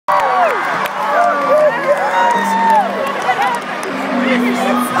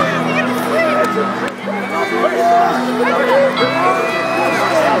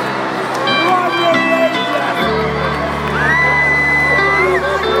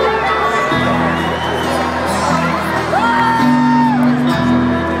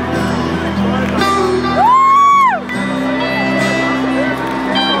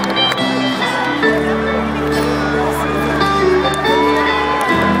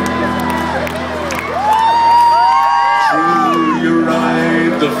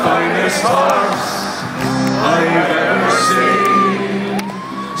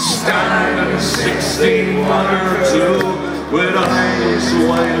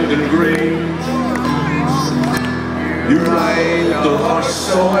wild and green. You ride the horse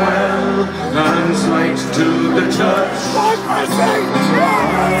so well, hands light to the touch. I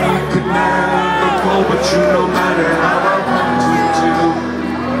could never go but you, no matter how I wanted to.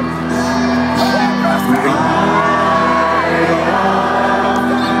 Ride on,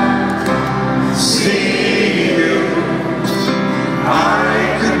 see you. I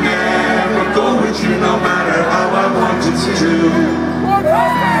could never go with you, no matter how I wanted to.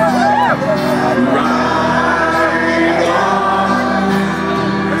 Ride on,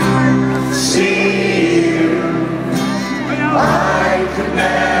 see you. I could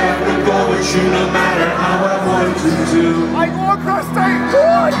never go with you, no matter how I wanted to. I go across state.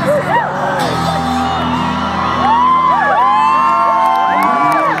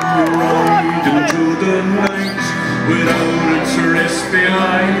 You ride into the night without a trace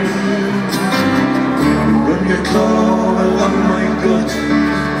behind. Run your claw along my gut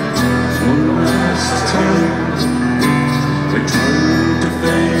one last time. I turn to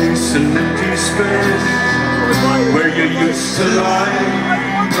face an empty space where you used to lie,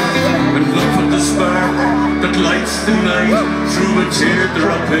 and look for the spark that lights the night through a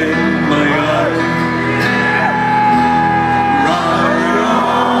teardrop in my eye. Ride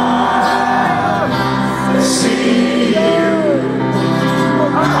on, see you.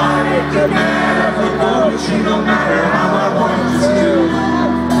 I could never go with you, no matter how I wanted to.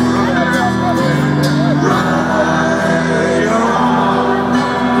 Ride on,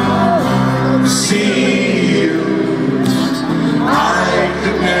 see you. I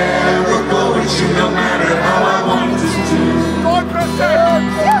could never go with you, no matter how I wanted to.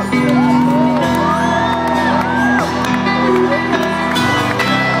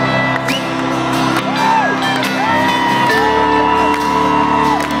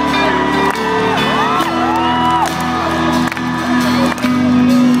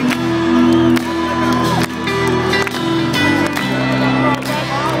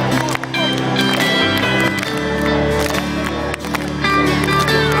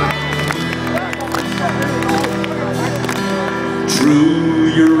 True,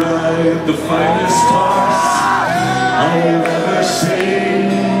 you ride the finest horse I've ever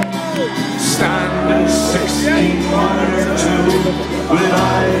seen, standing 16'2", with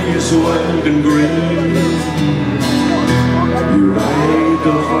eyes wild and green. You ride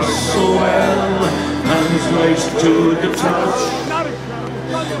the horse so well, hands light to the touch.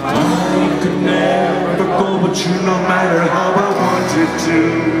 I could never go with you, no matter how I wanted to.